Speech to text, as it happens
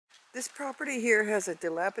This property here has a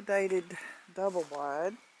dilapidated double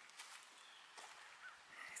wide.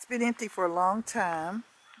 It's been empty for a long time.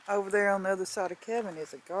 Over there on the other side of Kevin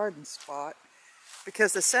is a garden spot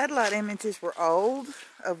because the satellite images were old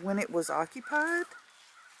of when it was occupied.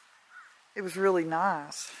 It was really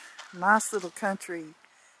nice. Nice little country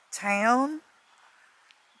town,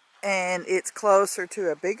 and it's closer to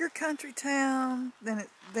a bigger country town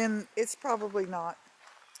than it's probably not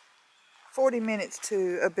 40 minutes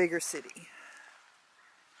to a bigger city.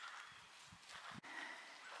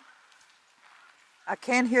 I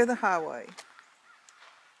can hear the highway.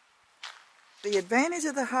 The advantage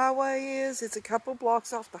of the highway is it's a couple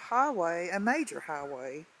blocks off the highway, a major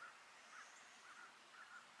highway.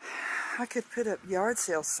 I could put up yard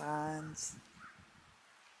sale signs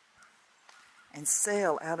and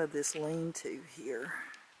sell out of this lean-to here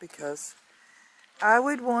because I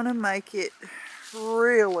would want to make it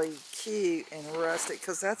really cute and rustic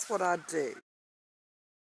because that's what I do.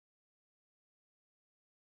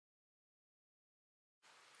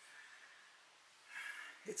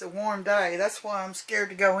 It's a warm day. That's why I'm scared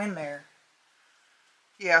to go in there.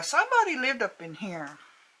 Yeah, somebody lived up in here.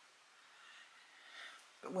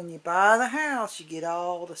 But when you buy the house, you get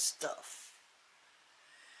all the stuff.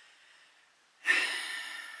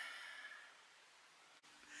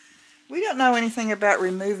 We don't know anything about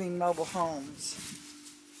removing mobile homes.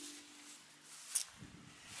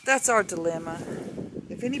 That's our dilemma.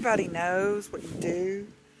 If anybody knows what you do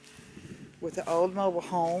with the old mobile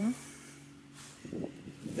home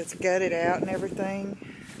that's gutted out and everything,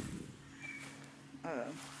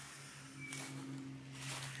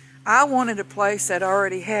 I wanted a place that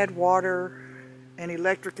already had water and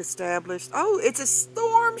electric established. Oh, it's a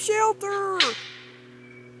storm shelter!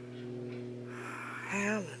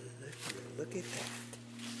 Hallelujah, look at that.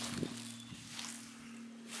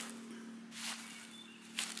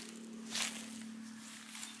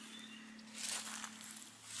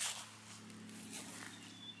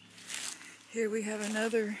 Here we have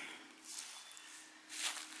another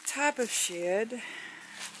type of shed.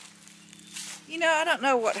 You know, I don't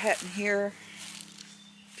know what happened here.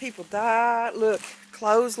 People died. Look,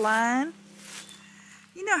 clothesline.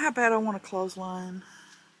 You know how bad I want a clothesline?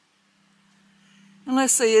 And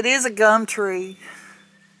let's see, it is a gum tree.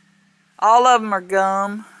 All of them are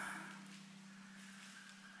gum.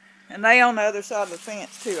 And they on the other side of the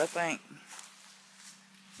fence too, I think.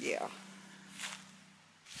 Yeah.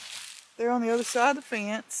 They're on the other side of the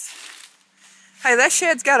fence. Hey, that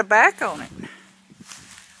shed's got a back on it.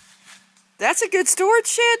 That's a good storage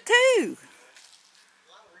shed too.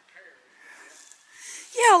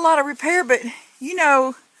 Yeah, a lot of repair, but you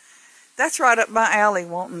know, that's right up my alley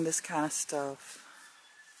wanting this kind of stuff.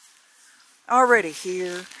 Already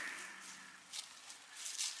here.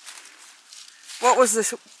 What was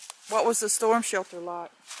the storm shelter like?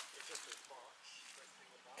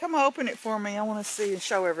 Come open it for me. I want to see and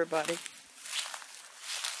show everybody.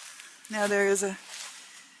 Now there is a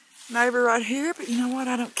neighbor right here, but you know what?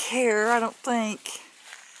 I don't care. I don't think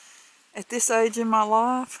at this age in my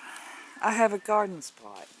life I have a garden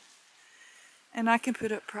spot. And I can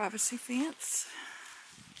put up privacy fence.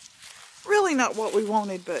 Really not what we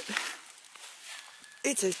wanted, but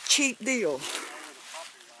it's a cheap deal.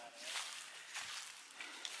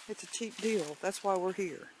 It's a cheap deal. That's why we're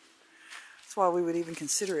here. That's why we would even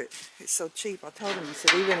consider it. It's so cheap. I told him, I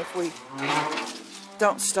said, even if we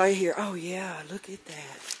don't stay here. Oh yeah, look at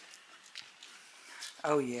that.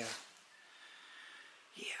 Oh yeah.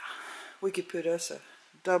 Yeah. We could put us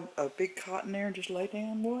a big cot in there and just lay down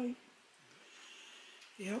and wait.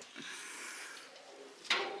 Yep.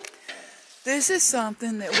 This is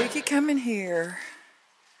something that we could come in here.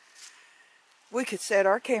 We could set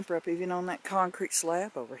our camper up even on that concrete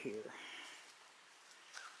slab over here.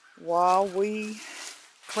 While we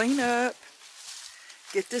clean up,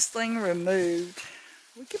 get this thing removed.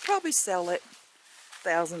 We could probably sell it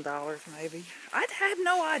 $1,000 maybe. I have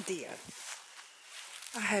no idea.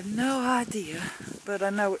 I have no idea, but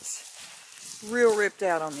I know it's real ripped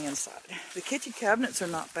out on the inside. The kitchen cabinets are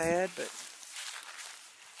not bad, but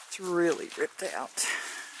it's really ripped out.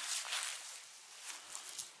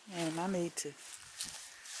 And I need to,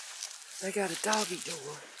 they got a doggy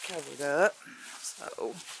door covered up,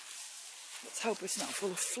 so let's hope it's not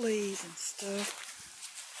full of fleas and stuff.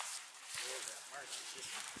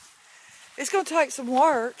 It's going to take some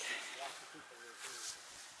work.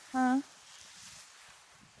 Huh?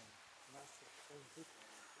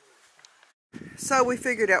 So we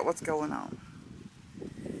figured out what's going on.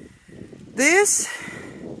 This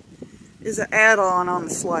is an add-on on the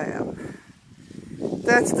slab.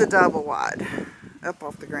 That's the double wide up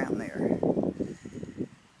off the ground there.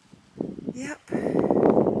 Yep.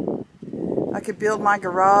 I could build my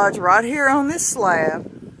garage right here on this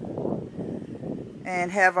slab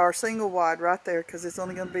and have our single wide right there because it's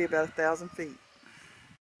only going to be about 1,000 feet.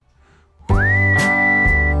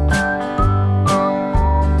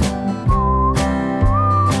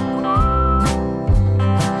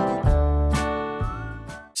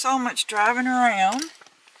 So much driving around.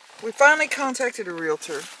 We finally contacted a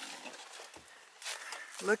realtor.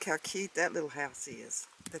 Look how cute that little house is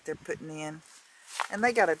that they're putting in. And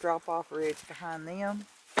they got a drop-off ridge behind them.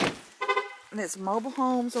 And it's mobile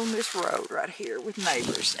homes on this road right here with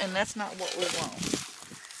neighbors. And that's not what we want.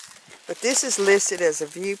 But this is listed as a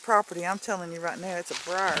view property. I'm telling you right now, it's a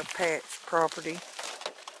briar patch property.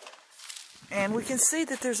 And we can see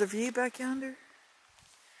that there's a view back yonder.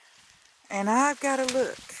 And I've got to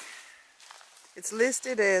look. It's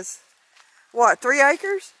listed as, what, 3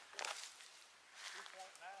 acres?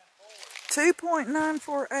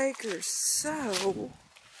 2.94 acres. So,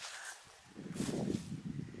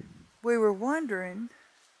 we were wondering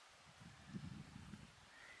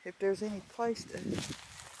if there's any place to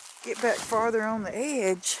get back farther on the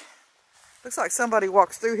edge. Looks like somebody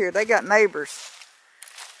walks through here. They got neighbors.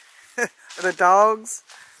 The dogs.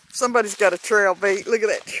 Somebody's got a trail beat. Look at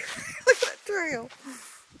that trail. Look at that trail.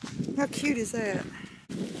 How cute is that?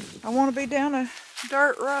 I want to be down a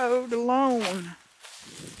dirt road alone.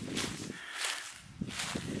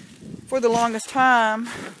 For the longest time,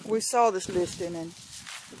 we saw this listing and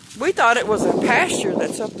we thought it was a pasture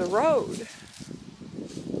that's up the road.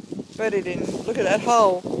 But it didn't. Look at that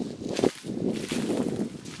hole.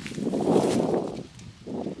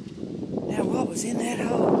 Now what was in that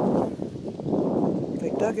hole? They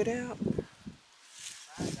dug it out.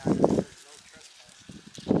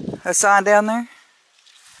 A sign down there?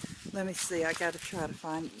 Let me see. I got to try to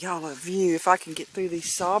find y'all a view if I can get through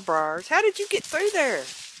these sawbriars. How did you get through there?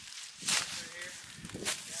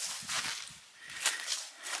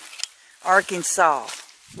 Arkansas.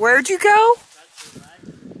 Where'd you go?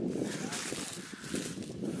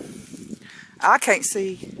 I can't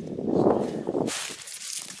see.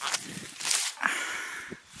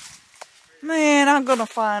 Man, I'm gonna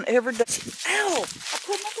find every day. Ow! I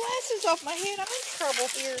put my glasses off my head. I'm in trouble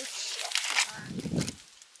here.